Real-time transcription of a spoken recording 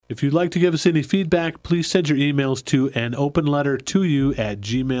If you'd like to give us any feedback, please send your emails to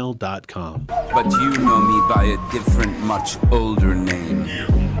anopenletter2you@gmail.com. But you know me by a different, much older name.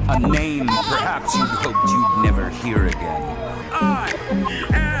 A name perhaps you'd hoped you'd never hear again. I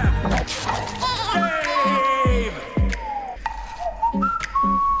am Dave!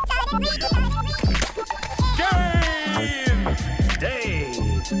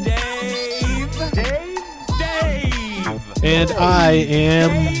 And I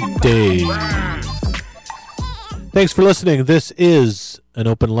am Dave. Thanks for listening. This is An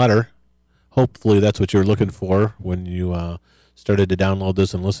Open Letter. Hopefully that's what you're looking for when you started to download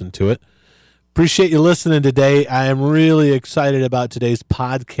this and listen to it. Appreciate you listening today. I am really excited about today's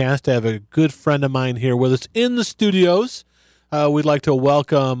podcast. I have a good friend of mine here with us in the studios. We'd like to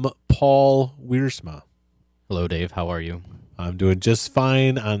welcome Paul Wiersma. Hello, Dave. How are you? I'm doing just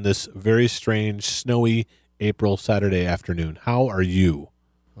fine on this very strange, snowy April Saturday afternoon. How are you?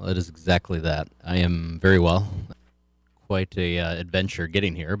 Well, it is exactly that. I am very well. Quite a adventure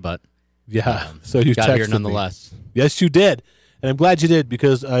getting here, but so you got texted here nonetheless. Me. Yes, you did. And I'm glad you did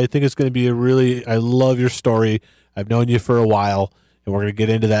because I think it's going to be I love your story. I've known you for a while, and we're going to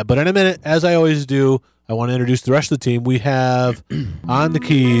get into that. But in a minute, as I always do, I want to introduce the rest of the team. We have on the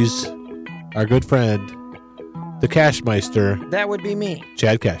keys our good friend, the Cashmeister. That would be me.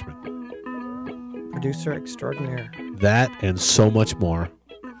 Chad Cashman. Producer extraordinaire. That and so much more.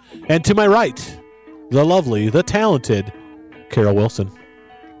 And to my right, the lovely, the talented Carol Wilson.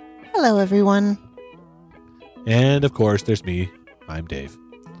 Hello, everyone. And, of course, there's me. I'm Dave.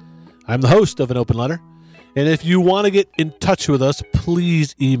 I'm the host of An Open Letter. And if you want to get in touch with us,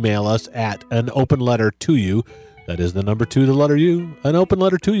 please email us at anopenletter2you. That is the number 2, the letter U.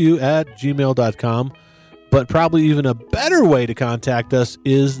 Anopenletter2you @gmail.com. But probably even a better way to contact us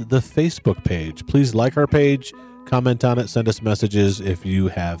is the Facebook page. Please like our page, comment on it, send us messages if you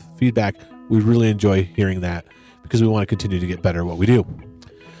have feedback. We really enjoy hearing that because we want to continue to get better at what we do.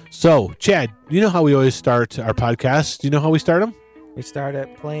 So, Chad, you know how we always start our podcasts? Do you know how we start them? We start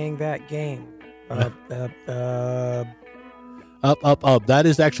at playing that game. Up. That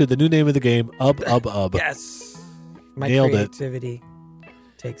is actually the new name of the game. Up. Yes. My Nailed it. creativity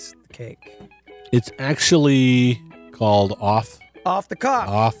takes the cake. It's actually called Off Off the cuff.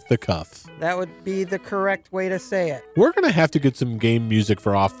 Off the Cuff. That would be the correct way to say it. We're going to have to get some game music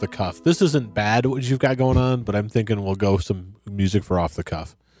for Off the Cuff. This isn't bad what you've got going on, but I'm thinking we'll go some music for Off the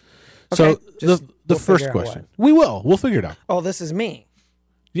Cuff. Okay, So the we'll first figure out question. We'll figure it out. Oh, this is me.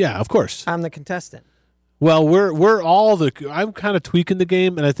 Yeah, of course. I'm the contestant. Well, we're all I'm kind of tweaking the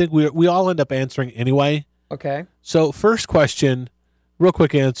game, and I think we all end up answering anyway. Okay. So first question, real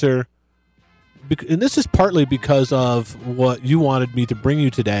quick answer. And this is partly because of what you wanted me to bring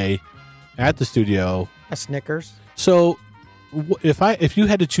you today at the studio. A Snickers. So if you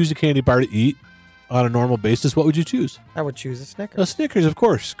had to choose a candy bar to eat on a normal basis, what would you choose? I would choose a Snickers. A Snickers, of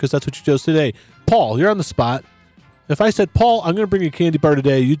course, because that's what you chose today. Paul, you're on the spot. If I said, Paul, I'm going to bring you a candy bar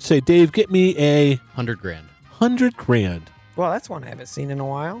today, you'd say, Dave, get me a $100,000. $100,000. Well, that's one I haven't seen in a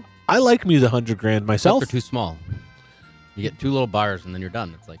while. I like me the $100,000 myself. They're too small. You get 2 little bars and then you're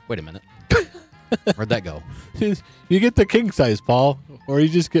done. It's like, wait a minute. Where'd that go? You get the king size, Paul, or you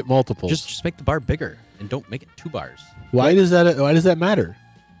just get multiples. Just make the bar bigger and don't make it 2 bars. Why does that matter?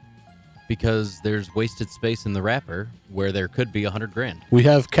 Because there's wasted space in the wrapper where there could be $100,000. We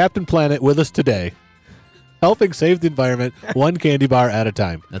have Captain Planet with us today, helping save the environment one candy bar at a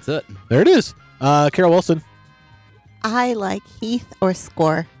time. That's it. There it is. Carol Wilson. I like Heath or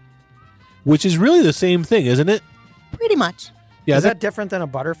Score. Which is really the same thing, isn't it? Pretty much. Yeah. Is that different than a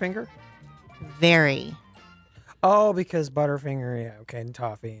Butterfinger? Very. Oh, because Butterfinger, yeah, okay, and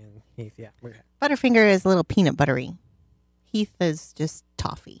toffee and Heath, yeah. Butterfinger is a little peanut buttery. Heath is just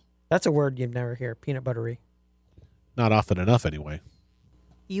toffee. That's a word you'd never hear, peanut buttery. Not often enough, anyway.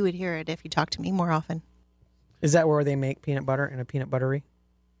 You would hear it if you talked to me more often. Is that where they make peanut butter in a peanut buttery?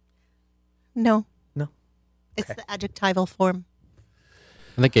 No. No? It's Okay. the adjectival form.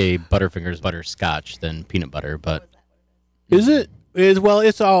 I think a Butterfinger is butterscotch than peanut butter, but... Is it? Well,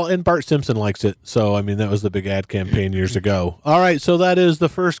 it's all, and Bart Simpson likes it. So, I mean, that was the big ad campaign years ago. All right, so that is the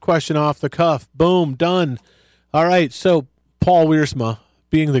first question off the cuff. Boom, done. All right, so Paul Wiersma,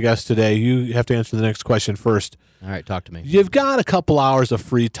 being the guest today, you have to answer the next question first. All right, talk to me. You've got a couple hours of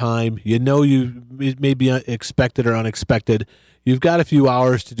free time. You know it may be expected or unexpected. You've got a few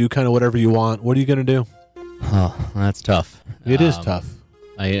hours to do kind of whatever you want. What are you going to do? Oh, that's tough. It is tough.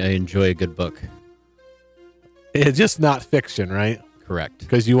 I enjoy a good book. It's just not fiction, right? Correct.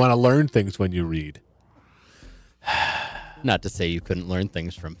 Because you want to learn things when you read. Not to say you couldn't learn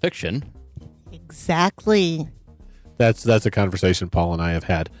things from fiction. Exactly. That's a conversation Paul and I have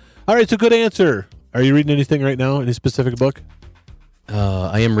had. All right, so good answer. Are you reading anything right now? Any specific book?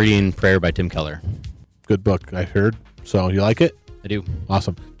 I am reading Prayer by Tim Keller. Good book, I heard. So you like it? I do.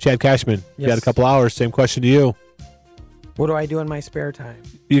 Awesome. Chad Cashman, you got Yes. a couple hours. Same question to you. What do I do in my spare time?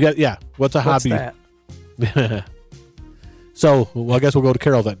 You got What's a What's hobby? that? So, well, I guess we'll go to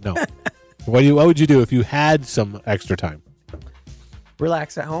Carol then. No. What would you do if you had some extra time?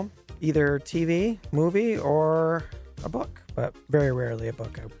 Relax at home. Either TV, movie, or a book. But very rarely a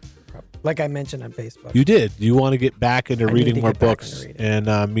book. Like I mentioned on Facebook. You did. You want to get back into I need reading to more get back books. into reading.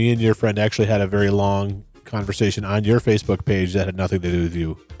 And me and your friend actually had a very long conversation on your Facebook page that had nothing to do with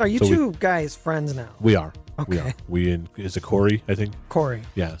you. Are you So two guys friends now? We are. We Okay. are. Is it Corey, I think? Corey.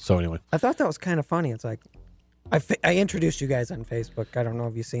 Yeah. So anyway. I thought that was kind of funny. It's like, I introduced you guys on Facebook. I don't know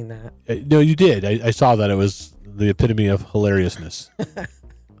if you've seen that. No, you did. I saw that. It was the epitome of hilariousness.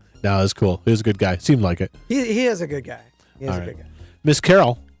 No, it was cool. He was a good guy. Seemed like it. He is a good guy. He is All a right. good guy. Miss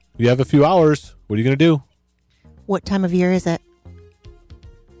Carol, you have a few hours. What are you going to do? What time of year is it?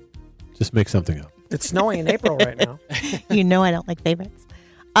 Just make something up. It's snowing in April right now. You know I don't like favorites.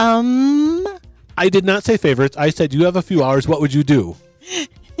 I did not say favorites. I said you have a few hours. What would you do?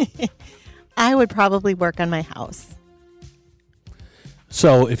 I would probably work on my house.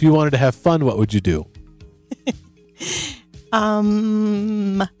 So if you wanted to have fun, what would you do?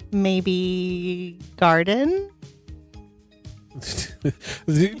 Maybe garden.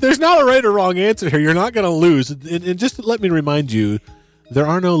 There's not a right or wrong answer here. You're not going to lose. And just let me remind you, there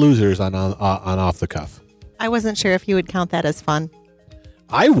are no losers on Off the Cuff. I wasn't sure if you would count that as fun.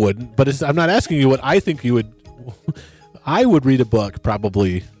 I wouldn't, but I'm not asking you what I think you would. I would read a book,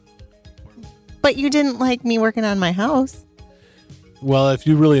 probably. But you didn't like me working on my house. Well, if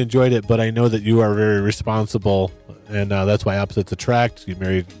you really enjoyed it, but I know that you are very responsible, and that's why opposites attract. You're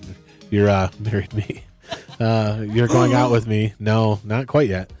married me. You're going out with me. No, not quite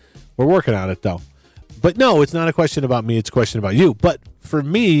yet. We're working on it, though. But no, it's not a question about me. It's a question about you. But for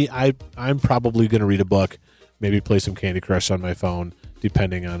me, I'm probably going to read a book, maybe play some Candy Crush on my phone,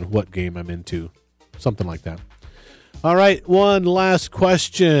 depending on what game I'm into. Something like that. All right, one last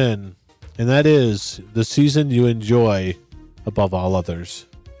question, and that is the season you enjoy above all others.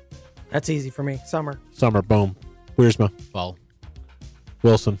 That's easy for me. Summer. Summer, boom. Wiersma, Well,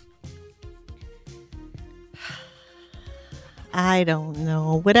 Wilson. I don't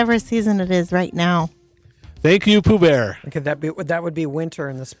know. Whatever season it is right now. Thank you, Pooh Bear. Could that would be winter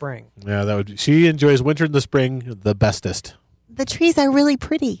and the spring. Yeah, that would. She enjoys winter and the spring the bestest. The trees are really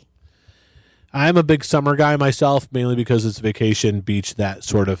pretty. I'm a big summer guy myself, mainly because it's vacation, beach, that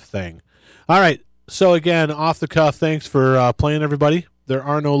sort of thing. All right. So again, off the cuff, thanks for playing, everybody. There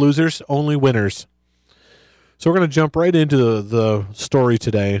are no losers, only winners. So we're going to jump right into the story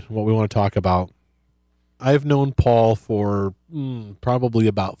today, what we want to talk about. I've known Paul for probably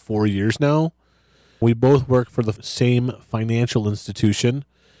about 4 years now. We both work for the same financial institution.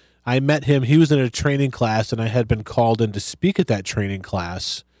 I met him. He was in a training class, and I had been called in to speak at that training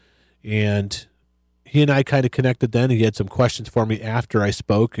class. And he and I kind of connected then. He had some questions for me after I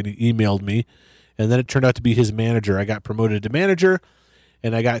spoke, and he emailed me. And then it turned out to be his manager. I got promoted to manager,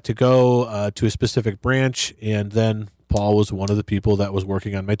 and I got to go to a specific branch. And then Paul was one of the people that was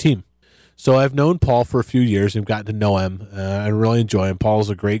working on my team. So I've known Paul for a few years and gotten to know him. I really enjoy him. Paul's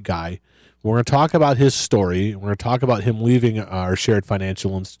a great guy. We're going to talk about his story. We're going to talk about him leaving our shared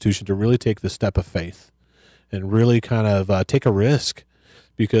financial institution to really take the step of faith and really kind of take a risk,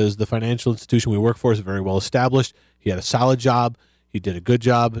 because the financial institution we work for is very well established. He had a solid job. He did a good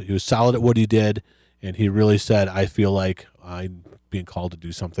job. He was solid at what he did. And he really said, I feel like I'm being called to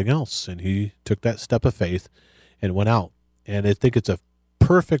do something else. And he took that step of faith and went out. And I think it's a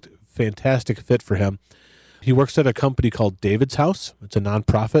perfect, fantastic fit for him. He works at a company called David's House. It's a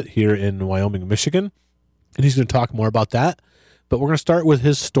nonprofit here in Wyoming, Michigan. And he's going to talk more about that. But we're going to start with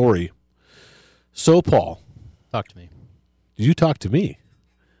his story. So, Paul, talk to me. you talk to me.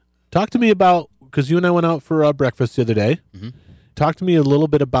 Talk to me about, because you and I went out for breakfast the other day. Mm-hmm. Talk to me a little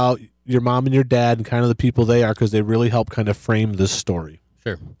bit about your mom and your dad and kind of the people they are, because they really help kind of frame this story.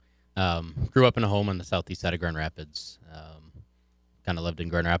 Sure. Grew up in a home on the southeast side of Grand Rapids. Kind of lived in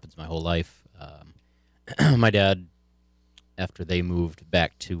Grand Rapids my whole life. My dad, after they moved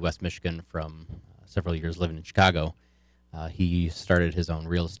back to West Michigan from several years living in Chicago, he started his own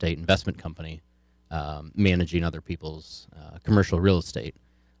real estate investment company, managing other people's commercial real estate.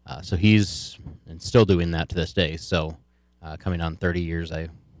 So he's and still doing that to this day. So coming on 30 years, I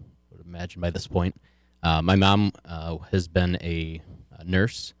would imagine by this point. My mom has been a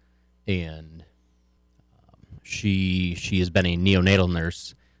nurse, and she has been a neonatal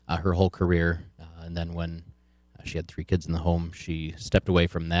nurse her whole career. And then when She had 3 kids in the home. She stepped away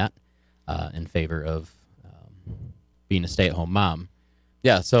from that in favor of being a stay-at-home mom.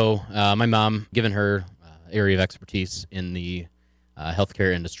 Yeah, so my mom, given her area of expertise in the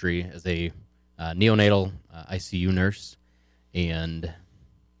healthcare industry as a neonatal ICU nurse, and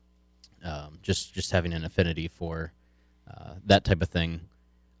just having an affinity for that type of thing,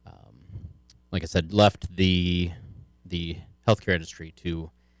 like I said, left the healthcare industry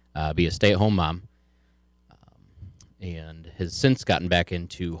to be a stay-at-home mom, and has since gotten back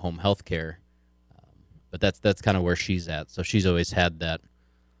into home health care. But that's kind of where she's at. So she's always had that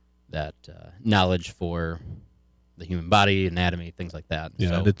knowledge for the human body, anatomy, things like that. Yeah,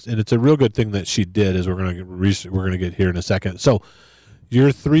 So, and it's a real good thing that she did, as we're gonna get here in a second. So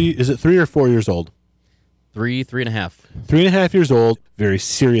you're 3. Is it 3 or 4 years old? 3.5. 3.5 years old. Very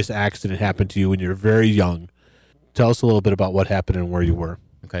serious accident happened to you when you were very young. Tell us a little bit about what happened and where you were.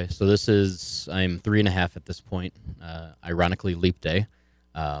 Okay, so I'm 3.5 at this point. Ironically, leap day.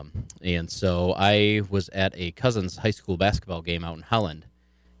 And so I was at a cousin's high school basketball game out in Holland,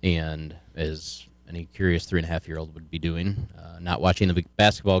 and as any curious 3.5-year-old would be doing, not watching the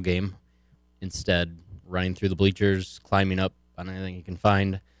basketball game, instead running through the bleachers, climbing up on anything you can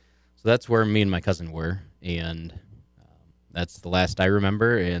find. So that's where me and my cousin were, and that's the last I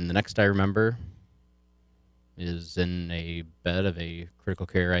remember. And the next I remember is in a bed of a critical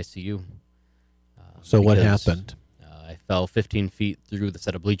care ICU. So what because, happened? I fell 15 feet through the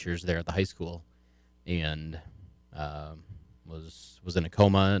set of bleachers there at the high school, and was in a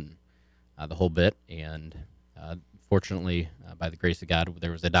coma and the whole bit. And fortunately, by the grace of God,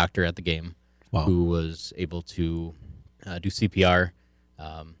 there was a doctor at the game Wow. who was able to do CPR,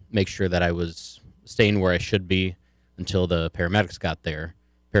 make sure that I was staying where I should be until the paramedics got there.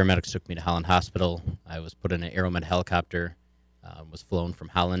 Paramedics took me to Holland Hospital. I was put in an Aeromed helicopter, was flown from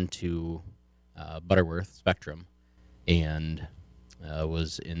Holland to Butterworth Spectrum, and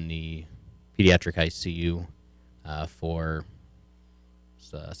was in the pediatric ICU for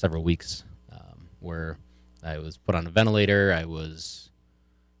several weeks, where I was put on a ventilator. I was,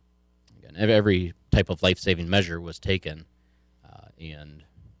 again, every type of life-saving measure was taken, and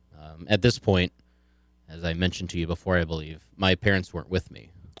at this point, as I mentioned to you before, I believe, my parents weren't with me.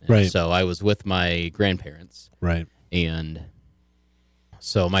 And Right. So I was with my grandparents. Right. And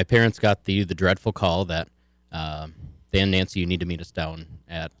so my parents got the dreadful call that, Dan, Nancy, you need to meet us down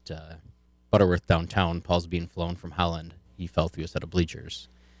at Butterworth downtown. Paul's being flown from Holland. He fell through a set of bleachers.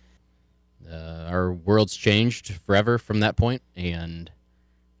 Our world's changed forever from that point, and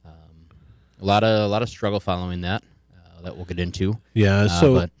a lot of struggle following that we'll get into. Yeah.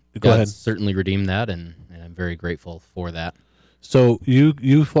 So but go God ahead. certainly redeemed that, and I'm very grateful for that. So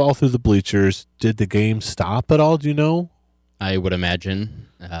you fall through the bleachers. Did the game stop at all? Do you know? I would imagine.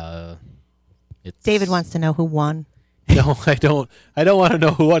 David wants to know who won. No, I don't. I don't want to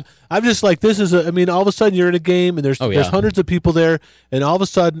know who won. I'm just like, this is I mean, all of a sudden you're in a game and there's hundreds of people there, and all of a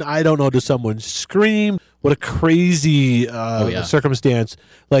sudden, I don't know, does someone scream? What a crazy circumstance.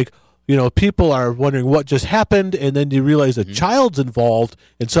 Like, people are wondering what just happened, and then you realize a child's involved,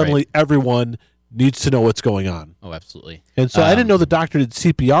 and suddenly everyone needs to know what's going on. Oh, absolutely. And so I didn't know the doctor did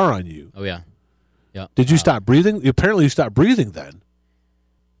CPR on you. Oh, yeah. Yeah. Did you stop breathing? Apparently you stopped breathing then.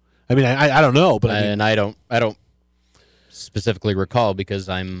 I mean, I don't know, but I don't specifically recall because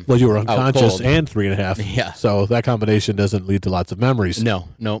I'm well, you were out unconscious cold. and 3.5. Yeah. So that combination doesn't lead to lots of memories.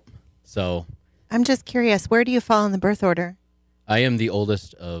 Nope. So I'm just curious, where do you fall in the birth order? I am the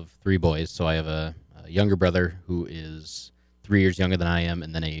oldest of 3 boys, so I have a younger brother who is 3 years younger than I am,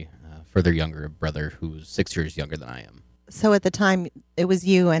 and then a further younger brother who's 6 years younger than I am. So at the time, it was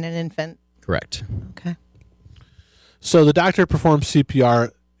you and an infant. Correct. Okay. So the doctor performs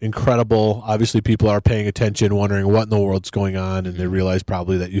CPR. Incredible. Obviously, people are paying attention, wondering what in the world's going on, and they realize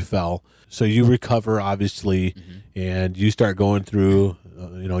probably that you fell. So you recover, obviously, and you start going through,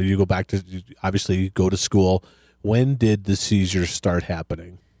 you go back to, obviously, go to school. When did the seizures start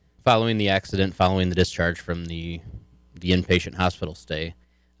happening? Following the accident, following the discharge from the inpatient hospital stay,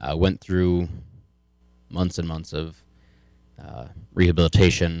 went through months and months of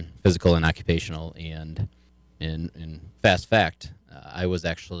rehabilitation, physical and occupational, and in fast fact, I was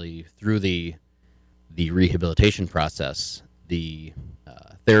actually through the rehabilitation process. The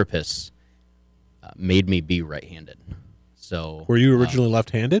therapists made me be right-handed. So Were you originally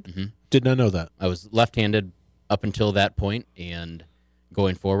left-handed? Mm-hmm. Did not know that. I was left-handed up until that point, and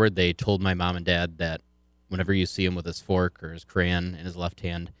going forward, they told my mom and dad that whenever you see him with his fork or his crayon in his left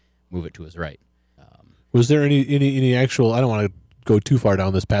hand, move it to his right. Was there any actual? I don't want to go too far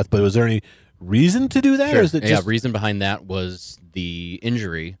down this path, but was there any reason to do that? Sure. Or is it just Reason behind that was the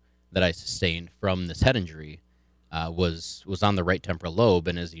injury that I sustained from this head injury. was on the right temporal lobe,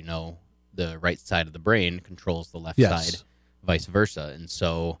 and as you know, the right side of the brain controls the left Yes. side, vice versa. And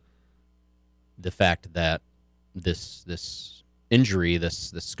so, the fact that this injury,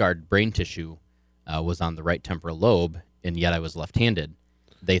 this scarred brain tissue, was on the right temporal lobe, and yet I was left-handed,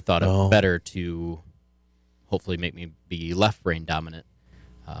 they thought Oh. it better to hopefully make me be left brain dominant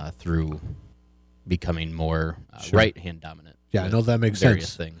through becoming more Sure. right hand dominant. Yeah, I with know that makes various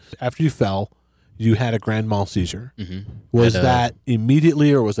sense. things. After you fell, you had a grand mal seizure. Mm-hmm. Was that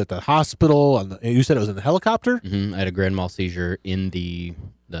immediately, or was it the hospital? You said it was in the helicopter? I had a grand mal seizure in the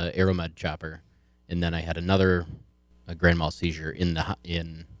Aeromed chopper, and then I had a grand mal seizure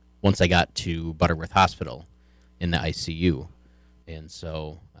in once I got to Butterworth Hospital in the ICU. And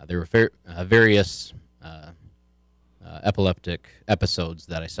so there were various epileptic episodes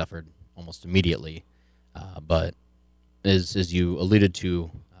that I suffered almost immediately. But as you alluded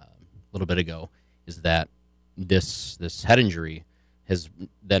to a little bit ago, is that this head injury has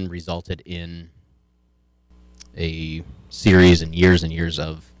then resulted in a series and years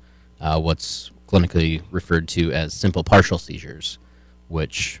of what's clinically referred to as simple partial seizures,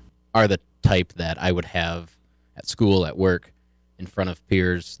 which are the type that I would have at school, at work, in front of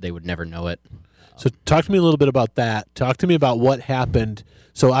peers. They would never know it. So talk to me a little bit about that. Talk to me about what happened.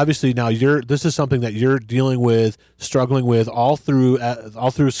 So obviously now this is something that you're dealing with, struggling with all through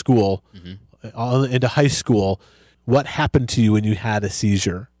school, all into high school. What happened to you when you had a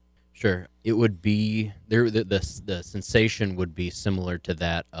seizure? Sure, it would be there. The sensation would be similar to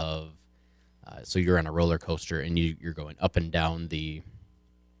that of so you're on a roller coaster and you're going up and down the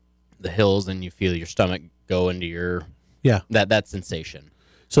hills, and you feel your stomach go into your that sensation.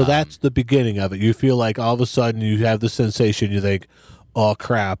 So that's the beginning of it. You feel like all of a sudden you have the sensation. You think, "Oh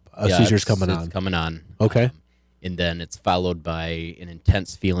crap, a seizure's coming on." It's coming on. Okay. And then it's followed by an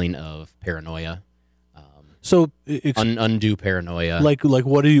intense feeling of paranoia. So Undue paranoia. like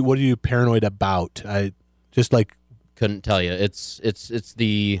what are you paranoid about? I just like Couldn't tell you. It's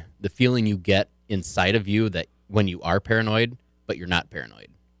the feeling you get inside of you that when you are paranoid, but you're not paranoid.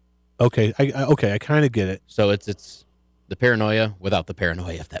 okay, I kind of get it. So it's the paranoia without the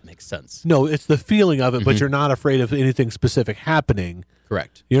paranoia, if that makes sense. No, it's the feeling of it, but you're not afraid of anything specific happening.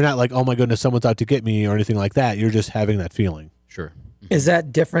 Correct. You're not like, "Oh my goodness, someone's out to get me" or anything like that. You're just having that feeling. Sure. Is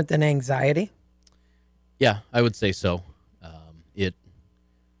that different than anxiety? Yeah, I would say so.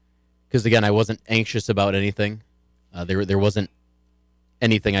 Because again, I wasn't anxious about anything. There wasn't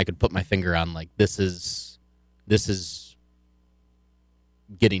anything I could put my finger on. Like this is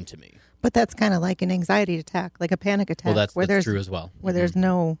getting to me. But that's kind of like an anxiety attack, like a panic attack. Well, that's where there's true as well. Where there's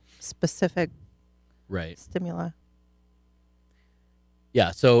no specific Right. stimuli.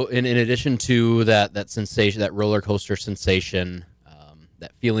 Yeah. So in addition to that sensation, that roller coaster sensation,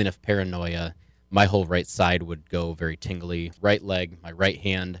 that feeling of paranoia, my whole right side would go very tingly. Right leg, my right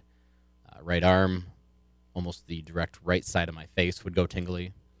hand, right arm, almost the direct right side of my face would go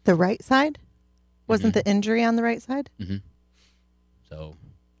tingly. The right side? Wasn't the injury on the right side? So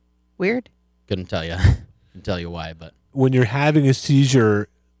Weird. couldn't tell you, couldn't tell you why, but When you're having a seizure,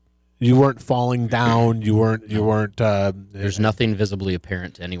 you weren't falling down. You weren't. there's nothing visibly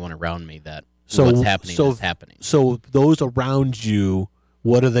apparent to anyone around me that So- what's happening so- is happening. So those around you,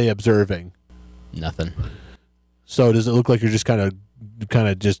 what are they observing? Nothing. So does it look like you're just kind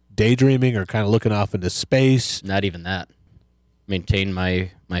of just daydreaming or kind of looking off into space? Not even that. Maintain my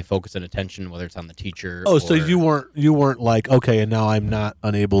focus and attention, whether it's on the teacher. Oh, so or- you weren't like, okay, and now I'm not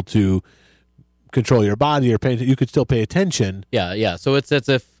unable to control your body or pay. You could still pay attention. Yeah. So it's as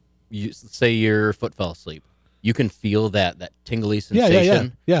if you say your foot fell asleep. You can feel that tingly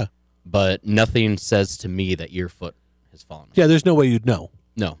sensation. Yeah. But nothing says to me that your foot has fallen. Yeah, there's no way you'd know.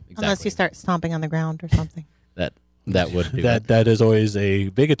 No, exactly. Unless you start stomping on the ground or something. That would do it. That is always a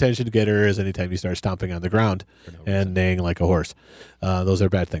big attention getter. Is anytime you start stomping on the ground and neighing like a horse. Those are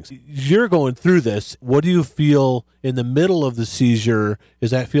bad things. You're going through this. What do you feel in the middle of the seizure?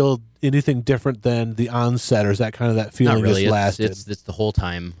 Does that feel anything different than the onset, or is that kind of that feeling Not really. just lasted? It's the whole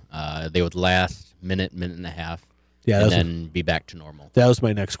time. They would last minute and a half, Yeah, and that's then be back to normal. that was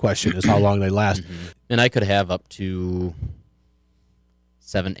my next question: is how long they last. And I could have up to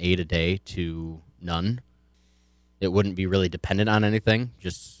 7, 8 a day to none. It wouldn't be really dependent on anything.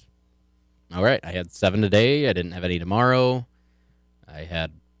 Just, all right, I had 7 today. I didn't have any tomorrow. I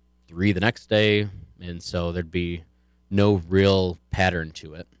had 3 the next day. And so there'd be no real pattern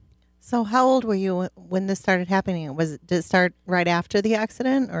to it. So how old were you when this started happening? Did it start right after the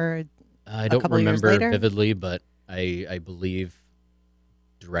accident, or I don't couple years remember later? vividly, but I believe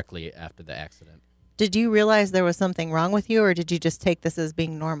directly after the accident. did you realize there was something wrong with you, or did you just take this as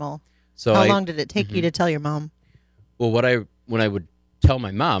being normal? So How long did it take you to tell your mom? Well, when I would tell my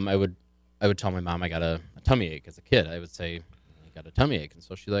mom, I would tell my mom I got a tummy ache as a kid. I would say, I got a tummy ache. And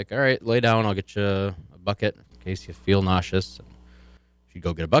so she's like, all right, lay down. I'll get you a bucket in case you feel nauseous. And she'd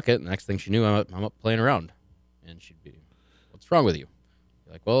go get a bucket. And the next thing she knew, I'm up playing around. And she'd be, what's wrong with you?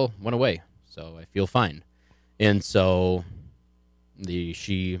 Be like, well, went away. So I feel fine. And so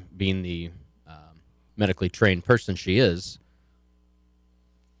she being the medically trained person she is,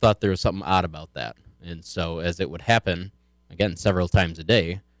 thought there was something odd about that. And so as it would happen, again, several times a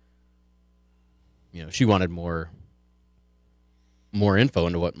day, she wanted more info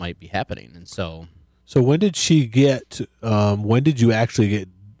into what might be happening. And so when did she when did you actually get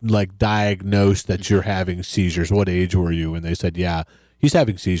like diagnosed that you're having seizures? What age were you when they said, yeah, he's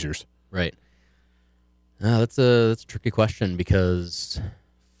having seizures? Right. That's a tricky question, because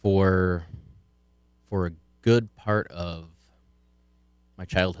for a good part of my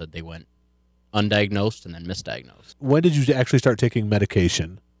childhood, they went undiagnosed and then misdiagnosed. When did you actually start taking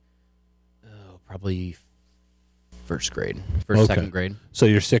medication? Probably first grade, Okay. second grade. So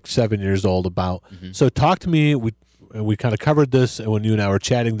you're 6, 7 years old about. Mm-hmm. So talk to me. We kind of covered this when you and I were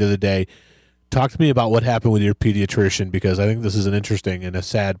chatting the other day. Talk to me about what happened with your pediatrician, because I think this is an interesting and a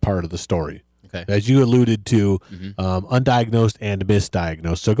sad part of the story. Okay. As you alluded to, Mhm. Undiagnosed and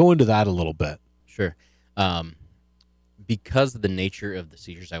misdiagnosed. So go into that a little bit. Sure. Because of the nature of the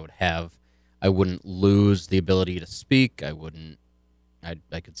seizures I would have, I wouldn't lose the ability to speak. I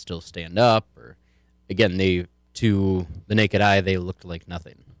could still stand up. Or again, to the naked eye, they looked like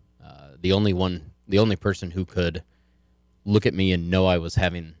nothing. The only person who could look at me and know I was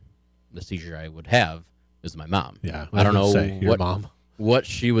having the seizure I would have is my mom. Yeah. I don't know your mom. what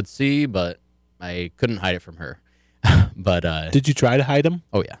she would see, but I couldn't hide it from her. But Did you try to hide him?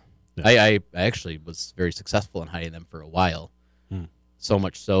 oh yeah. Yeah. I actually was very successful in hiding them for a while. Hmm. So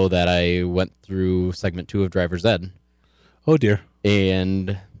much so that I went through segment 2 of driver's ed, Oh dear.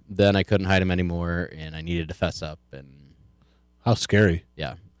 and then I couldn't hide them anymore, and I needed to fess up. And How scary.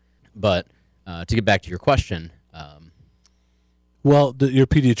 yeah, but to get back to your question, Well, your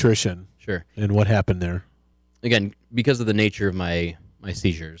pediatrician sure. and what happened there. Again, because of the nature of my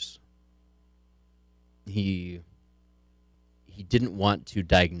seizures, he didn't want to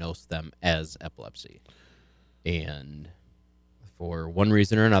diagnose them as epilepsy, and for one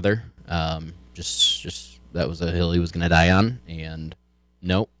reason or another, just that was a hill he was going to die on. And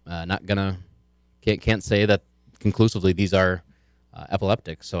nope, can't say that conclusively these are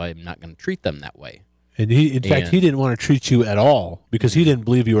epileptic, so I'm not going to treat them that way. And he didn't want to treat you at all because he didn't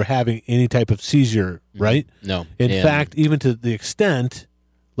believe you were having any type of seizure, right? No. In And- fact, even to the extent,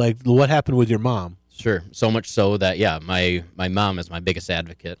 like what happened with your mom. Sure. So much so that, yeah, my mom is my biggest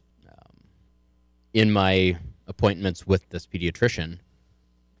advocate. In my appointments with this pediatrician,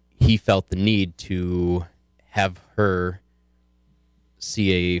 he felt the need to have her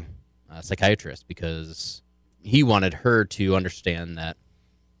see a psychiatrist, because he wanted her to understand that,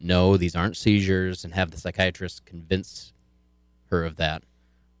 no, these aren't seizures, and have the psychiatrist convince her of that.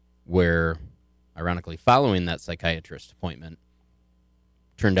 Where, ironically, following that psychiatrist appointment,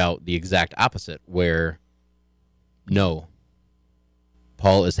 turned out the exact opposite, where no,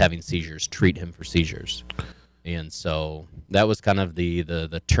 Paul is having seizures, treat him for seizures. And so that was kind of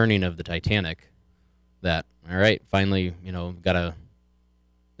the turning of the Titanic, that, all right, finally, you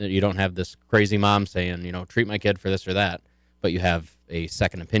don't have this crazy mom saying, treat my kid for this or that, but you have a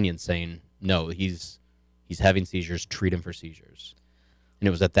second opinion saying, no, he's having seizures, treat him for seizures. And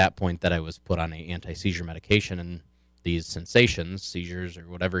it was at that point that I was put on an anti-seizure medication, and these sensations, seizures, or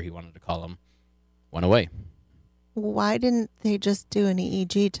whatever he wanted to call them, went away. Why didn't they just do an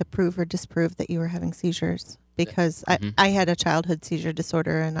EEG to prove or disprove that you were having seizures? Because I had a childhood seizure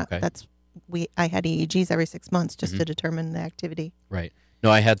disorder, and Okay. I had EEGs every 6 months just to determine the activity. Right.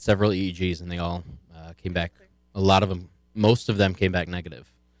 No, I had several EEGs, and they all came back. Most of them came back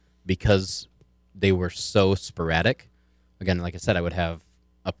negative, because they were so sporadic. Again, like I said, I would have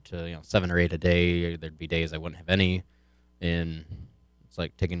up to 7 or 8 a day. There'd be days I wouldn't have any, and it's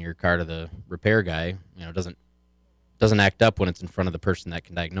like taking your car to the repair guy. Doesn't act up when it's in front of the person that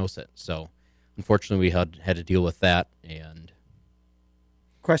can diagnose it. So, unfortunately, we had to deal with that. And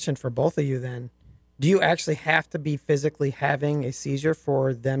Question for both of you then. Do you actually have to be physically having a seizure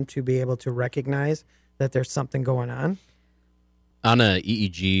for them to be able to recognize that there's something going on? on a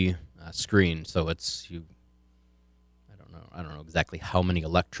EEG screen, so it's I don't know exactly how many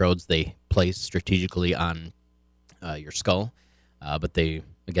electrodes they place strategically on your skull, but they,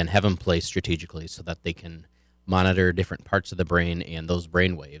 again, have them placed strategically so that they can monitor different parts of the brain and those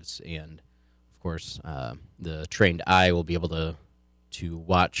brain waves. And, of course, the trained eye will be able to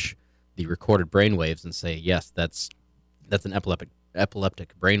watch the recorded brain waves and say, yes, that's That's an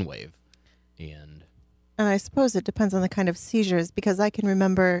epileptic brainwave, and I suppose it depends on the kind of seizures, because I can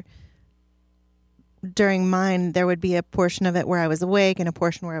remember during mine there would be a portion of it where I was awake and a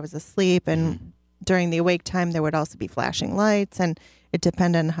portion where I was asleep, and during the awake time there would also be flashing lights, and it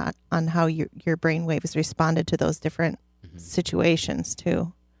depended on how your brain waves responded to those different situations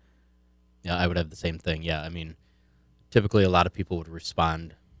too. Yeah, I would have the same thing. Yeah, I mean, typically a lot of people would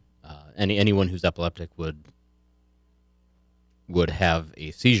respond. Anyone who's epileptic would have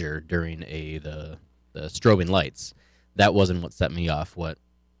a seizure during the strobing lights. That wasn't what set me off. What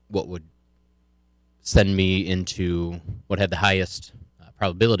would send me into what had the highest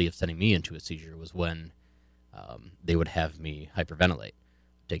probability of sending me into a seizure was when they would have me hyperventilate,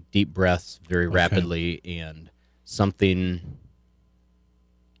 take deep breaths very rapidly, and something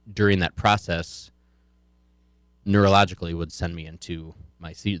during that process neurologically would send me into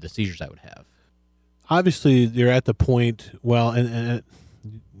the seizures I would have. Obviously, you're at the point. Well, and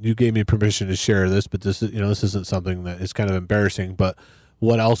you gave me permission to share this, but this isn't something that is kind of embarrassing. But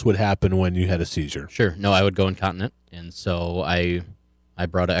what else would happen when you had a seizure? Sure. No, I would go incontinent, and so I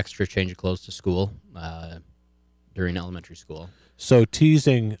brought an extra change of clothes to school during elementary school. So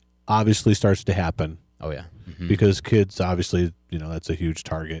teasing obviously starts to happen. Oh yeah, because kids obviously, that's a huge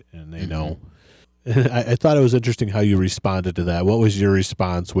target, and they know. I thought it was interesting how you responded to that. What was your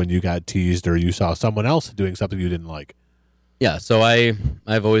response when you got teased or you saw someone else doing something you didn't like? Yeah, so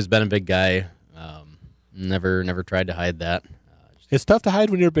I've always been a big guy. Never tried to hide that. It's tough to hide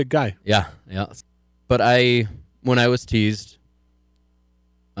when you're a big guy. Yeah. But when I was teased,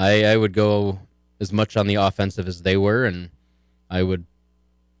 I would go as much on the offensive as they were, and I would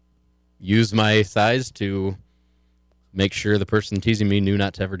use my size to make sure the person teasing me knew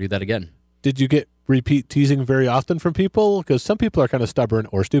not to ever do that again. Did you get repeat teasing very often from people? Because some people are kind of stubborn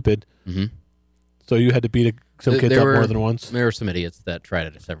or stupid. Mm-hmm. So you had to beat some kids up more than once? There were some idiots that tried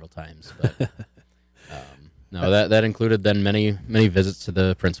it several times. But no, that included then many visits to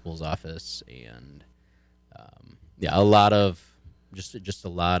the principal's office, and a lot of just a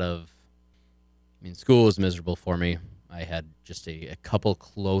lot of. I mean, school was miserable for me. I had just a couple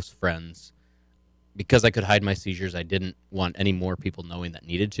close friends. Because I could hide my seizures, I didn't want any more people knowing that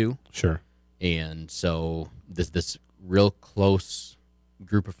needed to. Sure. And so this real close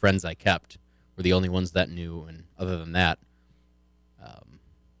group of friends I kept were the only ones that knew. And other than that,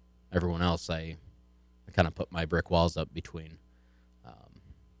 everyone else, I kind of put my brick walls up between.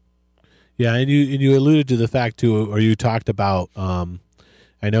 Yeah, and you alluded to the fact too, or you talked about.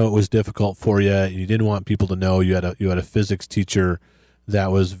 I know it was difficult for you. You didn't want people to know you had a physics teacher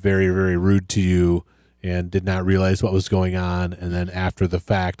that was very, very rude to you and did not realize what was going on. And then after the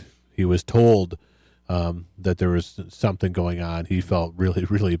fact, he was told that there was something going on. He felt really,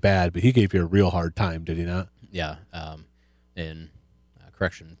 really bad, but he gave you a real hard time, did he not? Yeah. In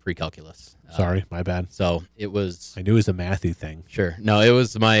pre-calculus. Sorry, my bad. So it was... I knew it was a mathy thing. Sure. No, it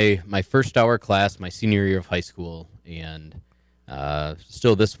was my first hour class, my senior year of high school, and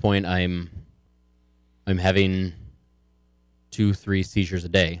still at this point, I'm having 2-3 seizures a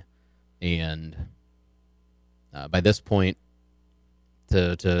day, and by this point,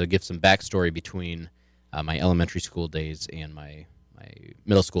 to give some backstory between my elementary school days and my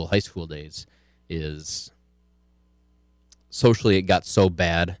middle school, high school days, is socially it got so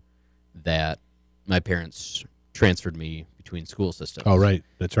bad that my parents transferred me between school systems. Oh, right,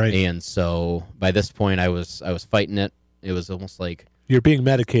 that's right. And so by this point, I was fighting it. It was almost like you're being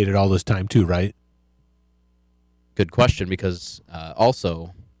medicated all this time too, right? Good question, because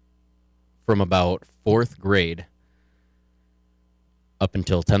also from about 4th grade up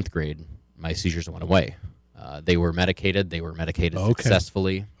until 10th grade, my seizures went away. They were medicated.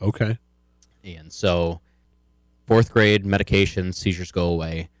 Successfully. Okay. And so 4th grade, medication, seizures go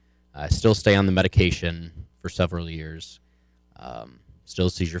away. I still stay on the medication for several years, still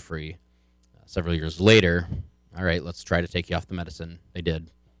seizure-free. Several years later, all right, let's try to take you off the medicine. They did.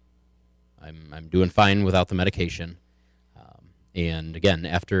 I'm doing fine without the medication. And again,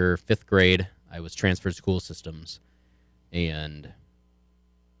 after 5th grade, I was transferred to school systems, and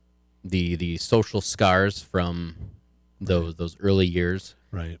the social scars from those early years,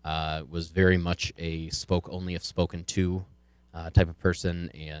 right, was very much a spoke only if spoken to type of person,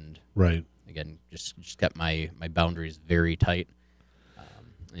 and right, again, just kept my boundaries very tight.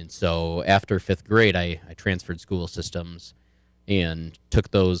 And so after 5th grade, I transferred school systems and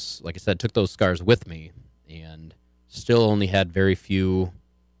took those scars with me, and still only had very few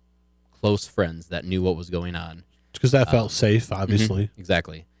close friends that knew what was going on. Because that felt safe, obviously. Mm-hmm,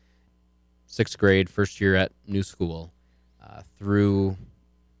 exactly. 6th grade, first year at new school, through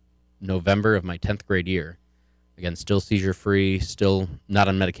November of my 10th grade year. Again, still seizure-free, still not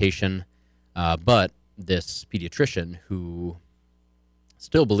on medication, but this pediatrician who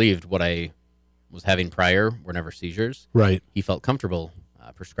still believed what I was having prior were never seizures. Right. He felt comfortable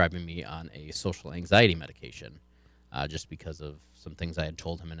prescribing me on a social anxiety medication just because of some things I had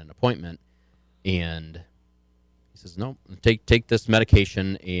told him in an appointment. And he says, no, take this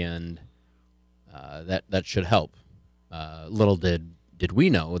medication, and that should help. Little did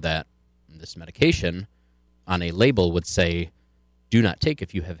we know that this medication on a label would say, do not take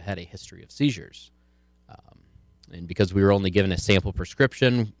if you have had a history of seizures. And because we were only given a sample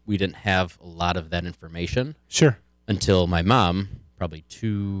prescription, we didn't have a lot of that information. Sure. Until my mom, probably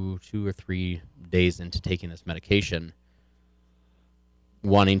two or 3 days into taking this medication,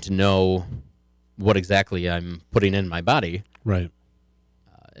 wanting to know what exactly I'm putting in my body, Right.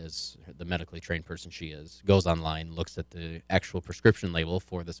 as the medically trained person she is, goes online, looks at the actual prescription label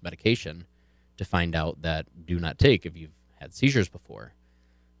for this medication to find out that do not take if you've had seizures before.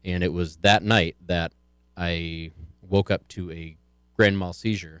 And it was that night that I woke up to a grand mal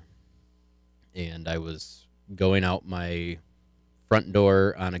seizure, and I was going out my front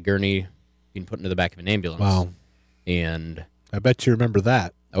door on a gurney, being put into the back of an ambulance. Wow. And I bet you remember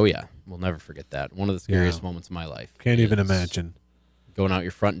that. oh yeah, we'll never forget that. One of the scariest moments of my life. Can't even is imagine. Going out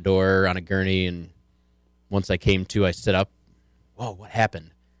your front door on a gurney, and once I came to, I stood up. Whoa, what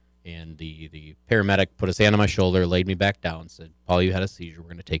happened? And the paramedic put his hand on my shoulder, laid me back down, said, Paul, you had a seizure. We're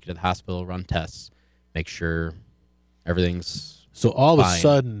going to take you to the hospital, run tests, make sure everything's So all of a fine.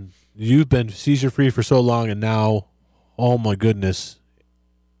 sudden, you've been seizure-free for so long, and now, oh my goodness,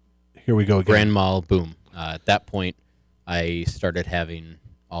 here we go again. grand mal, boom. At that point, I started having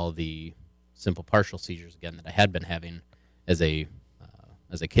all the simple partial seizures again that I had been having as a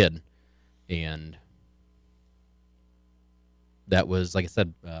kid, and that was, like I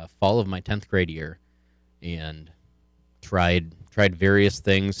said, fall of my 10th grade year, and tried various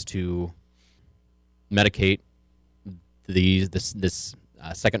things to medicate this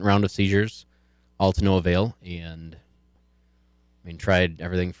second round of seizures, all to no avail. And I mean, tried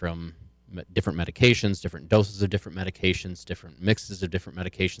everything from different medications, different doses of different medications, different mixes of different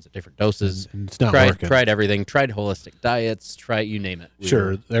medications at different doses. And it's not tried working. tried everything. Tried holistic diets. Tried you name it.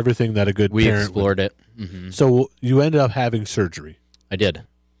 Sure, everything that a good We parent explored it. Hmm. So you ended up having surgery. I did.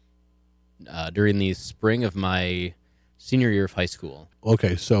 During the spring of my senior year of high school,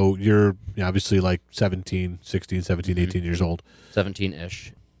 Okay, so you're obviously like 17, 16, 17, 18 years old.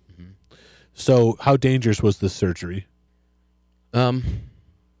 17-ish. So how dangerous was this surgery?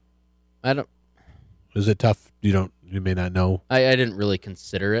 I don't. Is it tough? You may not know. I didn't really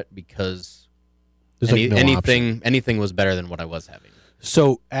consider it because There's like no option. anything was better than what I was having.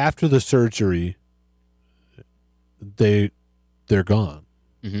 So after the surgery, they're gone,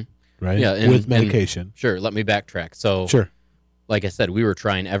 Mhm. right? Yeah, with and- medication. Sure. Let me backtrack. So, Sure. like I said, we were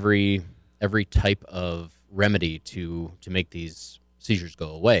trying every type of remedy to make these seizures go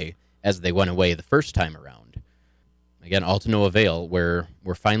away as they went away the first time around. Again, all to no avail. Where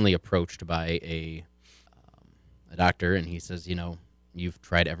we're finally approached by a doctor, and he says, you've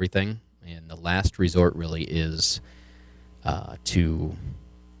tried everything, and the last resort really is to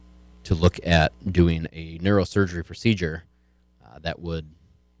look at doing a neurosurgery procedure that would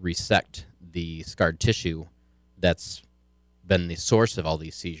resect the scarred tissue that's been the source of all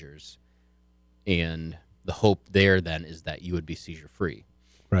these seizures. And the hope there then is that you would be seizure free.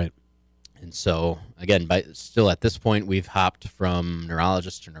 Right. And so, again, still at this point, we've hopped from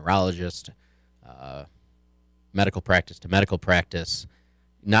neurologist to neurologist, medical practice to medical practice,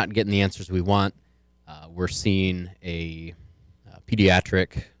 not getting the answers we want. We're seeing a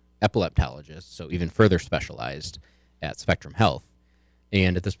pediatric epileptologist, so even further specialized at Spectrum Health.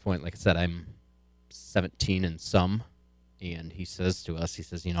 And at this point, like I said, I'm 17 and some, and he says to us,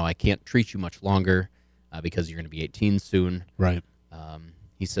 I can't treat you much longer because you're going to be 18 soon. Right.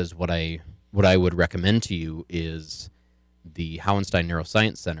 He says, what I would recommend to you is the Hauenstein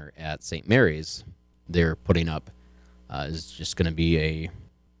Neuroscience Center at St. Mary's. They're putting up is just going to be a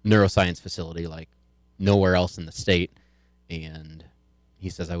neuroscience facility like nowhere else in the state. And he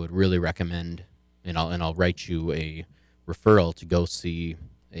says, I would really recommend, and I'll write you a referral to go see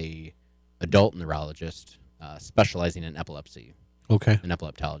a adult neurologist specializing in epilepsy, Okay. an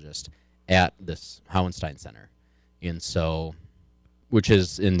epileptologist at this Hauenstein Center. And so, which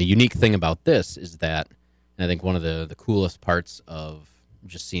is, and the unique thing about this is that, and I think one of the coolest parts of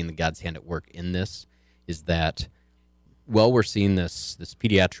just seeing the God's hand at work in this is that while we're seeing this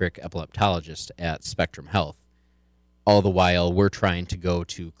pediatric epileptologist at Spectrum Health, all the while we're trying to go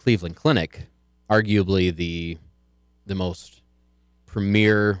to Cleveland Clinic, arguably the most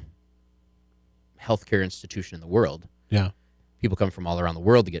premier healthcare institution in the world. Yeah. People come from all around the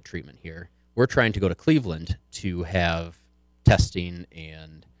world to get treatment here. We're trying to go to Cleveland to have testing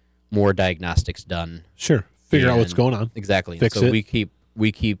and more diagnostics done. Sure. Figure out what's And- going on. Exactly. Fix and so it.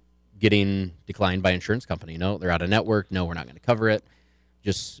 we keep getting declined by insurance company. No, they're out of network. No, we're not going to cover it.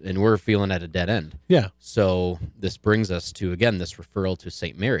 And we're feeling at a dead end. Yeah. So this brings us to, again, this referral to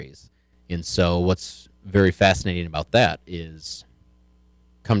St. Mary's. And so what's very fascinating about that is,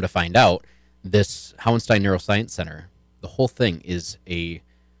 come to find out, this Hauenstein Neuroscience Center, the whole thing is a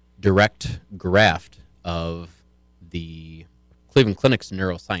direct graft of the Cleveland Clinic's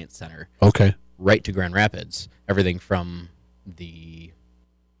Neuroscience Center Okay. right to Grand Rapids. Everything from the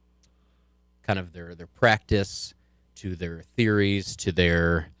kind of their practice to their theories to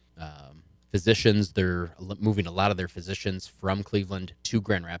their physicians. They're moving a lot of their physicians from Cleveland to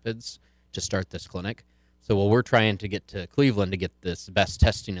Grand Rapids to start this clinic. So while we're trying to get to Cleveland to get this best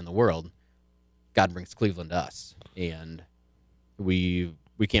testing in the world, God brings Cleveland to us, and we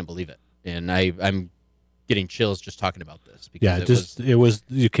can't believe it. And I'm getting chills just talking about this because Yeah, it was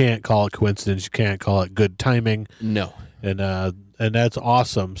you can't call it coincidence, you can't call it good timing. no. And that's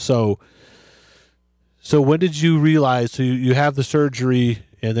awesome. So when did you realize, so you have the surgery,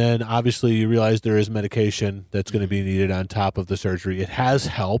 and then obviously you realize there is medication that's going to be needed on top of the surgery. It has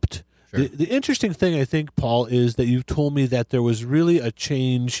helped. Sure. The interesting thing, I think, Paul, is that you told me that there was really a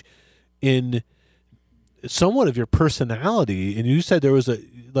change in somewhat of your personality, and you said there was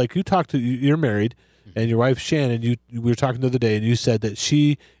you're married, and your wife Shannon, we were talking the other day, and you said that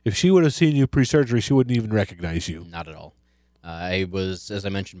if she would have seen you pre-surgery, she wouldn't even recognize you. Not at all. I was, as I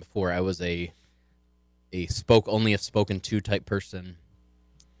mentioned before, I was only a spoken to type person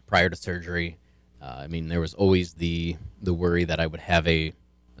prior to surgery. I mean, there was always the worry that I would have a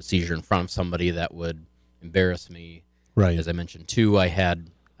seizure in front of somebody that would embarrass me. Right. As I mentioned too, I had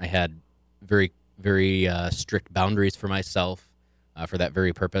very, very strict boundaries for myself for that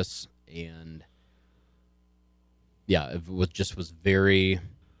very purpose, and yeah, it was very.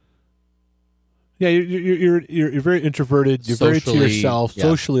 Yeah, you're very introverted. You're very to Socially, yourself, yeah.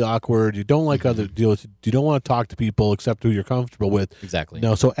 socially awkward. You don't like other deals. You don't want to talk to people except who you're comfortable with. Exactly.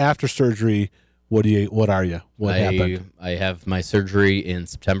 No, so after surgery, what are you? What happened? I have my surgery in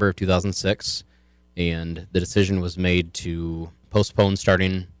September of 2006, and the decision was made to postpone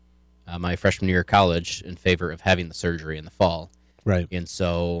starting my freshman year of college in favor of having the surgery in the fall. Right. And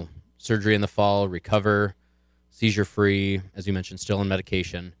so surgery in the fall, recover, seizure-free, as you mentioned, still on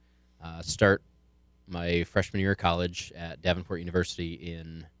medication, start my freshman year of college at Davenport University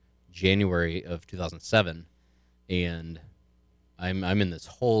in January of 2007, and I'm in this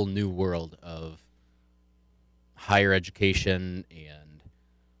whole new world of higher education, and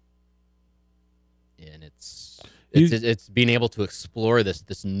it's being able to explore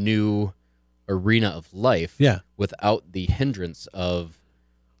this new arena of life, Yeah. without the hindrance of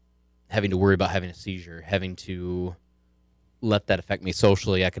having to worry about having a seizure, having to let that affect me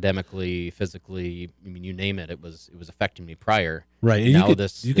socially, academically, physically. I mean, you name it. It was affecting me prior. Right. And Now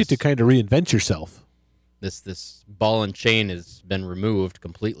you get to kind of reinvent yourself. This ball and chain has been removed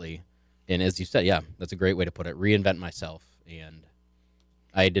completely, and as you said, yeah, that's a great way to put it. Reinvent myself, and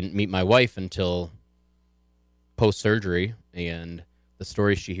I didn't meet my wife until post surgery, and the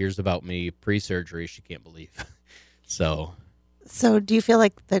story she hears about me pre-surgery, she can't believe. So do you feel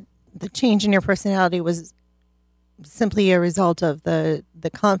like the change in your personality was simply a result of the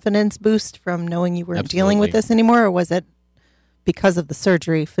confidence boost from knowing you weren't dealing with Absolutely. this anymore, or was it because of the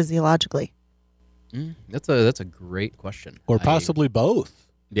surgery physiologically? that's a great question. Or possibly both.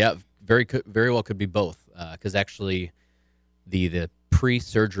 Yeah, very well could be both. Because actually, the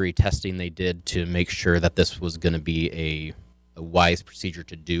pre-surgery testing they did to make sure that this was going to be a wise procedure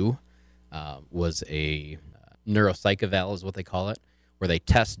to do was a neuropsych eval, is what they call it, where they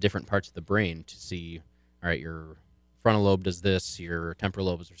test different parts of the brain to see, all right, your frontal lobe does this, your temporal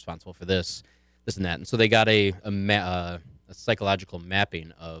lobe is responsible for this, and that. And so they got a psychological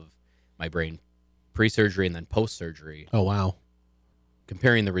mapping of my brain pre-surgery and then post-surgery, Oh, wow.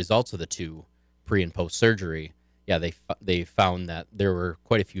 comparing the results of the two pre and post surgery. Yeah, they found that there were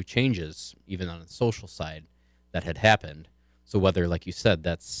quite a few changes, even on the social side, that had happened. So whether, like you said,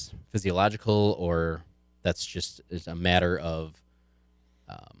 that's physiological or that's just is a matter of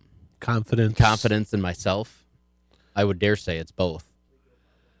confidence in myself, I would dare say it's both.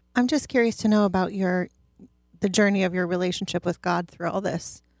 I'm just curious to know about the journey of your relationship with God through all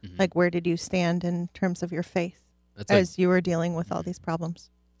this. Mhm. Like, where did you stand in terms of your faith as you were dealing with all these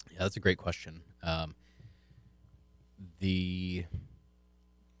problems? Yeah, that's a great question.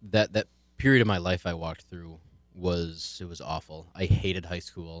 That period of my life I walked through was awful. I hated high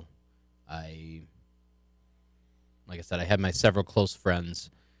school. I like I said, I had my several close friends,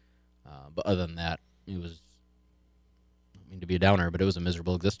 but other than that, it was, I don't mean to be a downer, but it was a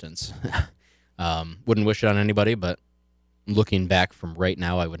miserable existence. Wouldn't wish it on anybody, but looking back from right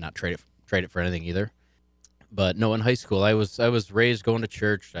now, I would not trade it for anything either. But no, in high school, I was raised going to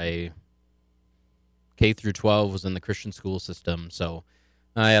church. K through 12 was in the Christian school system, so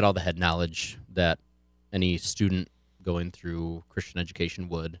I had all the head knowledge that any student going through Christian education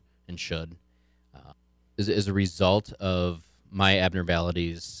would and should. As a result of my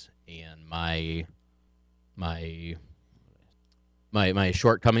abnormalities and my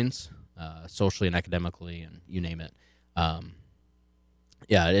shortcomings, socially and academically, and you name it,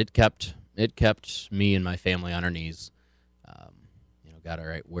 it kept me and my family on our knees. God, all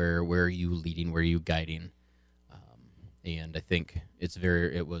right, where are you leading? Where are you guiding? And I think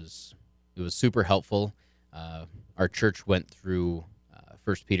it was super helpful. Our church went through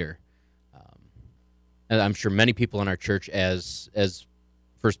 1 Peter. And I'm sure many people in our church, as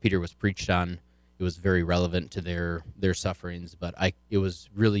 1 Peter was preached on, it was very relevant to their sufferings. But it was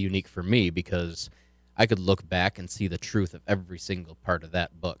really unique for me because I could look back and see the truth of every single part of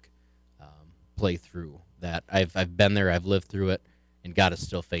that book play through. That I've been there, I've lived through it, and God is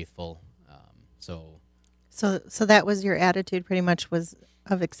still faithful. So that was your attitude, pretty much, was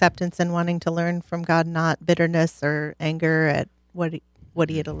of acceptance and wanting to learn from God, not bitterness or anger at what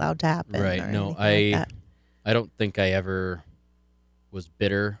he had allowed to happen. Right. No, I don't think I ever was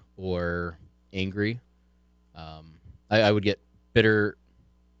bitter or angry. I would get bitter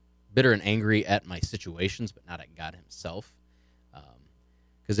and angry at my situations, but not at God Himself,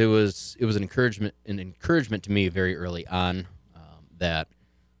 because it was an encouragement to me very early on that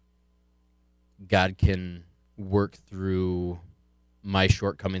God can work through my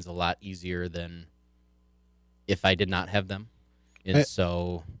shortcomings a lot easier than if I did not have them. And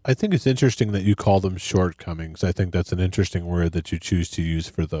I think it's interesting that you call them shortcomings. I think that's an interesting word that you choose to use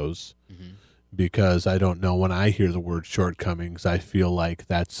for those. Mm-hmm. Because I don't know, when I hear the word shortcomings, I feel like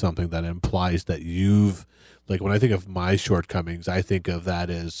that's something that implies that when I think of my shortcomings, I think of that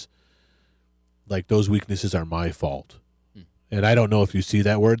as like those weaknesses are my fault. And I don't know if you see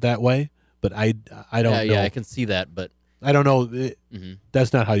that word that way, but I don't know. Yeah, I can see that, but I don't know.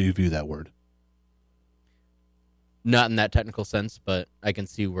 That's not how you view that word. Not in that technical sense, but I can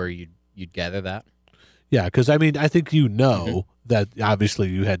see where you'd gather that. Yeah, because I mean, I think that obviously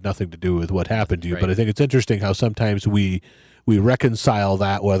you had nothing to do with what happened to you, right. But I think it's interesting how sometimes we reconcile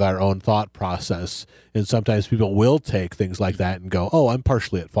that with our own thought process, and sometimes people will take things like that and go, "Oh, I'm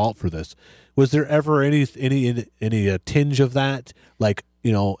partially at fault for this." Was there ever any tinge of that? Like,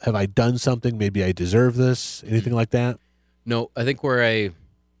 have I done something? Maybe I deserve this. Anything like that? No, I think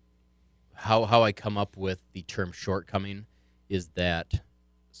how I come up with the term shortcoming is that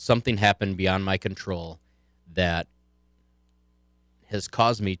something happened beyond my control that has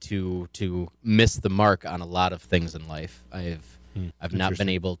caused me to miss the mark on a lot of things in life. I've not been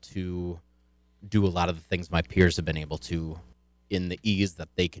able to do a lot of the things my peers have been able to in the ease that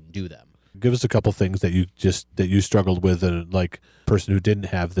they can do them. Give us a couple things that you struggled with, like a person who didn't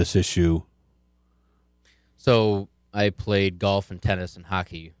have this issue. So I played golf and tennis and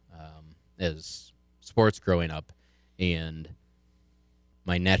hockey as sports growing up, and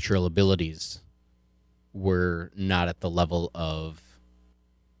my natural abilities were not at the level of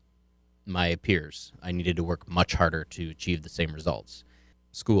my peers. I needed to work much harder to achieve the same results.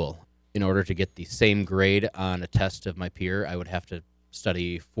 School. In order to get the same grade on a test of my peer, I would have to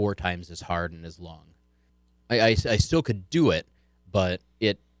study 4 times as hard and as long. I still could do it, but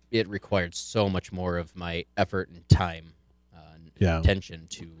it required so much more of my effort and time and attention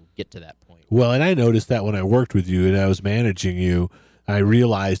to get to that point. Well, and I noticed that when I worked with you and I was managing you, I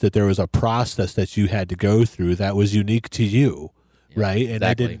realized that there was a process that you had to go through that was unique to you, right? And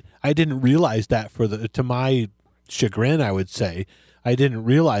exactly. I didn't realize that to my chagrin, I would say, I didn't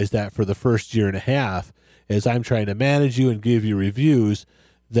realize that for the first year and a half as I'm trying to manage you and give you reviews,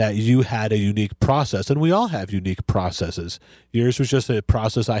 that you had a unique process. And we all have unique processes. Yours was just a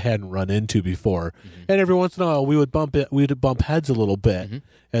process I hadn't run into before. Mm-hmm. And every once in a while we'd bump heads a little bit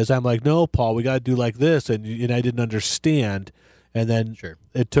as I'm like, no, Paul, we got to do like this. And I didn't understand. And then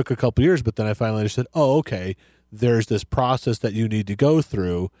It took a couple years, but then I finally understood, oh, okay, there's this process that you need to go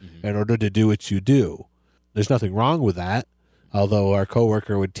through in order to do what you do. There's nothing wrong with that. Although our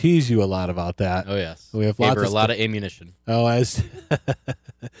coworker would tease you a lot about that. Oh, yes. We have a lot of ammunition. Oh,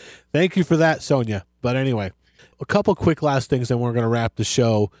 thank you for that, Sonia. But anyway, a couple quick last things, and we're going to wrap the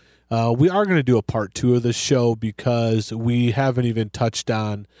show. We are going to do a part 2 of this show because we haven't even touched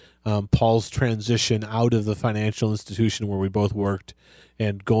on Paul's transition out of the financial institution where we both worked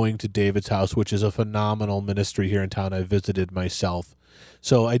and going to David's House, which is a phenomenal ministry here in town. I visited myself.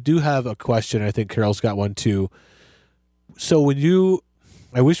 So I do have a question. I think Carol's got one too. So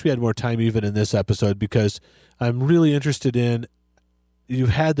I wish we had more time even in this episode because I'm really interested in, you've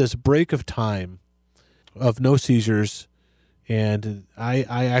had this break of time of no seizures, and I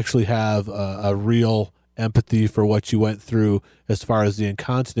actually have a real empathy for what you went through as far as the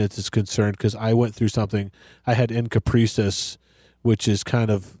incontinence is concerned, because I went through something. I had encopresis, which is kind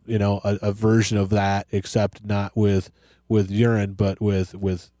of, a version of that, except not with urine, but with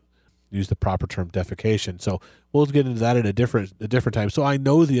use the proper term, defecation. So we'll get into that at a different time. So I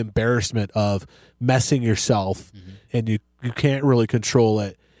know the embarrassment of messing yourself, and you can't really control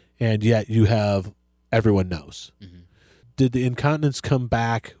it, and yet everyone knows. Did the incontinence come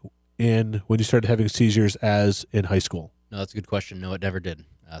back when you started having seizures as in high school? No, that's a good question. No, it never did,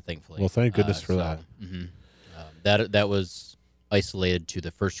 thankfully. Well, thank goodness for that. That was isolated to the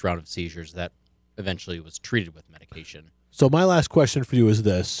first round of seizures that eventually was treated with medication. So my last question for you is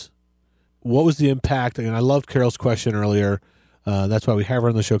this. What was the impact? And I loved Carol's question earlier. That's why we have her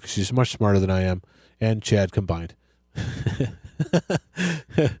on the show, because she's much smarter than I am and Chad combined.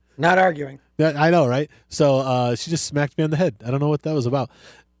 Not arguing. I know, right? So she just smacked me on the head. I don't know what that was about.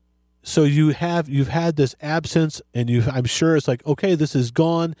 So you've had this absence, and I'm sure it's like, okay, this is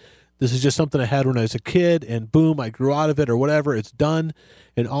gone. This is just something I had when I was a kid, and boom, I grew out of it or whatever. It's done.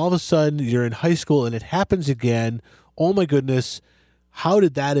 And all of a sudden you're in high school and it happens again. Oh my goodness. How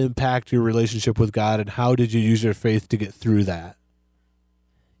did that impact your relationship with God, and how did you use your faith to get through that?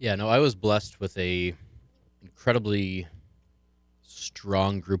 Yeah, no, I was blessed with a incredibly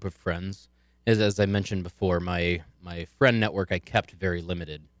strong group of friends. As I mentioned before, my friend network I kept very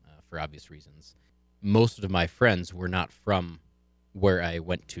limited for obvious reasons. Most of my friends were not from where I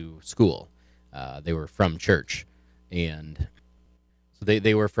went to school. They were from church, and so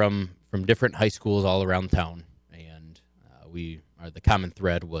they were from different high schools all around town. And the common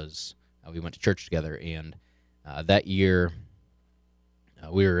thread was we went to church together. And that year,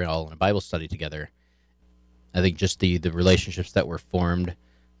 we were all in a Bible study together. I think just the relationships that were formed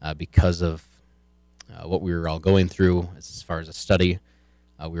because of what we were all going through as far as a study.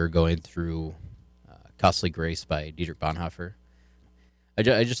 We were going through Costly Grace by Dietrich Bonhoeffer.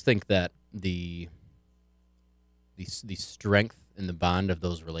 I just think that the strength and the bond of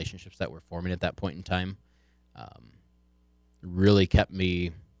those relationships that were forming at that point in time really kept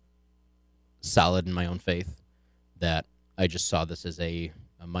me solid in my own faith, that I just saw this as a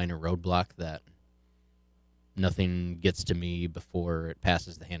minor roadblock, that nothing gets to me before it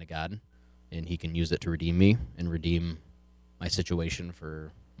passes the hand of God, and he can use it to redeem me and redeem my situation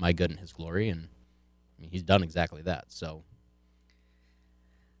for my good and his glory. And I mean, he's done exactly that. So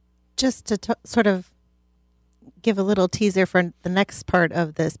just to sort of give a little teaser for the next part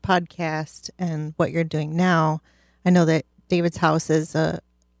of this podcast and what you're doing now, I know that David's House is a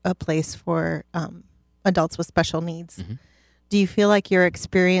place for adults with special needs. Mm-hmm. Do you feel like your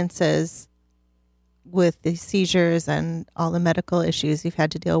experiences with the seizures and all the medical issues you've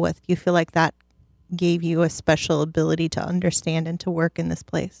had to deal with, do you feel like that gave you a special ability to understand and to work in this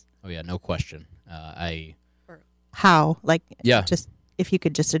place? Oh, yeah, no question. How? Yeah. Just if you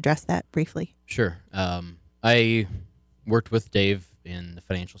could just address that briefly. Sure. I worked with Dave in the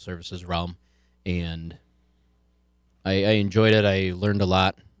financial services realm, and I enjoyed it. I learned a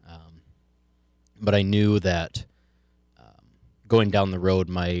lot, but I knew that going down the road,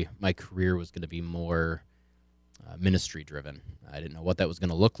 my career was going to be more ministry-driven. I didn't know what that was going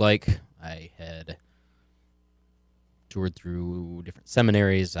to look like. I had toured through different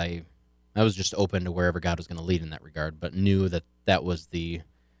seminaries. I was just open to wherever God was going to lead in that regard, but knew that was the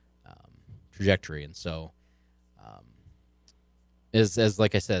trajectory. And so, as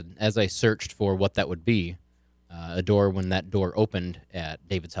like I said, as I searched for what that would be, when that door opened at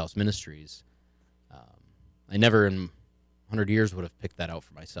David's House Ministries, I never in 100 years would have picked that out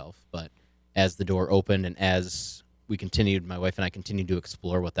for myself. But as the door opened and as my wife and I continued to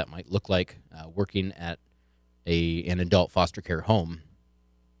explore what that might look like, working at an adult foster care home,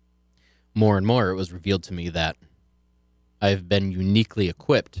 more and more it was revealed to me that I've been uniquely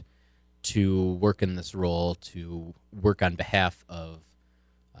equipped to work in this role, to work on behalf of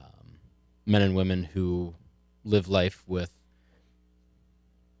men and women who live life with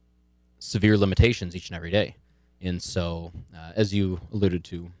severe limitations each and every day. And so, as you alluded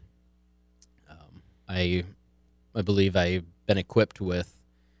to, I believe I've been equipped with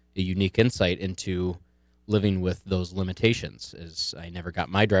a unique insight into living with those limitations. Is I never got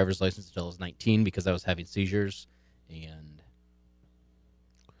my driver's license until I was 19 because I was having seizures, and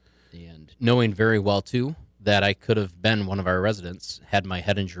knowing very well too that I could have been one of our residents had my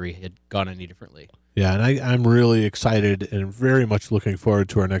head injury had gone any differently. Yeah, and I'm really excited and very much looking forward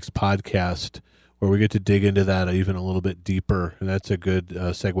to our next podcast where we get to dig into that even a little bit deeper, and that's a good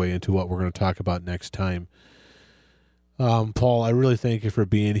segue into what we're going to talk about next time. Paul, I really thank you for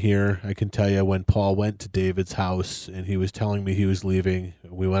being here. I can tell you when Paul went to David's house and he was telling me he was leaving,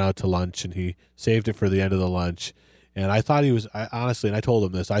 we went out to lunch and he saved it for the end of the lunch. And I thought honestly, and I told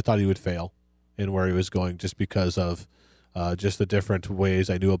him this, I thought he would fail in where he was going just because of just the different ways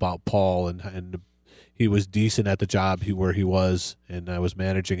I knew about Paul, and he was decent at the job where he was, and I was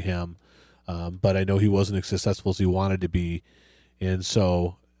managing him. But I know he wasn't as successful as he wanted to be. And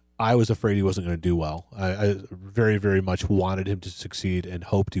so I was afraid he wasn't going to do well. I very, very much wanted him to succeed and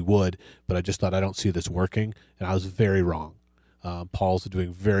hoped he would, but I just thought, I don't see this working. And I was very wrong. Paul's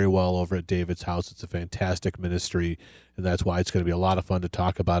doing very well over at David's house. It's a fantastic ministry, and that's why it's going to be a lot of fun to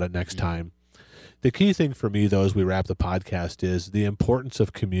talk about it next time. The key thing for me, though, as we wrap the podcast is the importance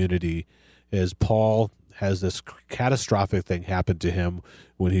of community. Is Paul has this catastrophic thing happen to him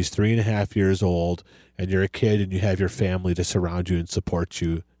when he's 3.5 years old, and you're a kid and you have your family to surround you and support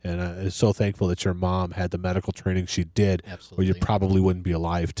you. And I'm so thankful that your mom had the medical training she did, Absolutely. or you probably wouldn't be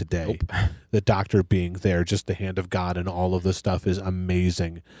alive today. Nope. The doctor being there, just the hand of God and all of this stuff is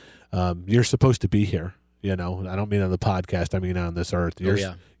amazing. You're supposed to be here. You know, I don't mean on the podcast, I mean on this earth.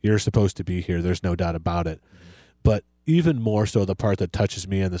 You're supposed to be here. There's no doubt about it. But even more so, the part that touches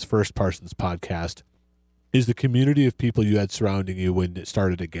me on this first part of this podcast is the community of people you had surrounding you when it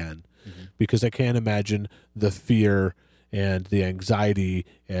started again. Mm-hmm. Because I can't imagine the fear and the anxiety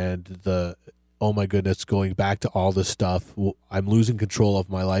and the, oh my goodness, going back to all this stuff. I'm losing control of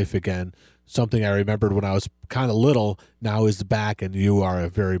my life again. Something I remembered when I was kind of little now is back, and you are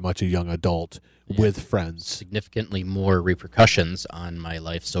very much a young adult with friends. Significantly more repercussions on my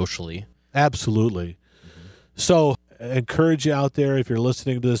life socially. Absolutely. Mm-hmm. So I encourage you out there, if you're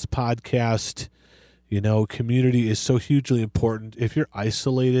listening to this podcast, you know, community is so hugely important. If you're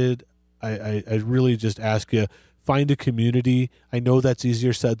isolated, I really just ask you, find a community. I know that's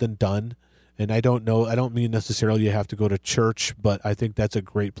easier said than done. And I don't mean necessarily you have to go to church, but I think that's a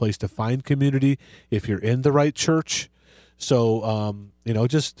great place to find community if you're in the right church. So,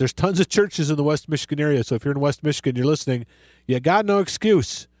 there's tons of churches in the West Michigan area. So if you're in West Michigan, you're listening, you got no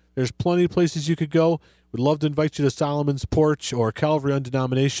excuse. There's plenty of places you could go. We'd love to invite you to Solomon's Porch or Calvary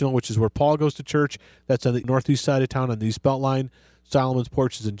Undenominational, which is where Paul goes to church. That's on the northeast side of town on the East Belt Line. Solomon's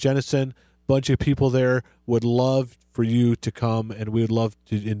Porch is in Jenison. Bunch of people there would love for you to come, and we would love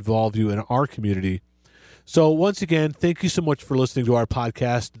to involve you in our community. So once again, thank you so much for listening to our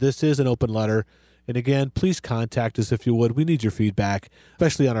podcast. This is an open letter. And again, please contact us if you would. We need your feedback,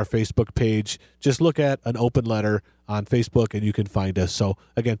 especially on our Facebook page. Just look at an open letter on Facebook and you can find us. So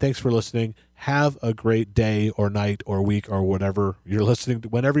again, thanks for listening. Have a great day or night or week or whatever you're listening to,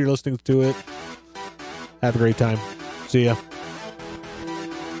 whenever you're listening to it. Have a great time. See ya.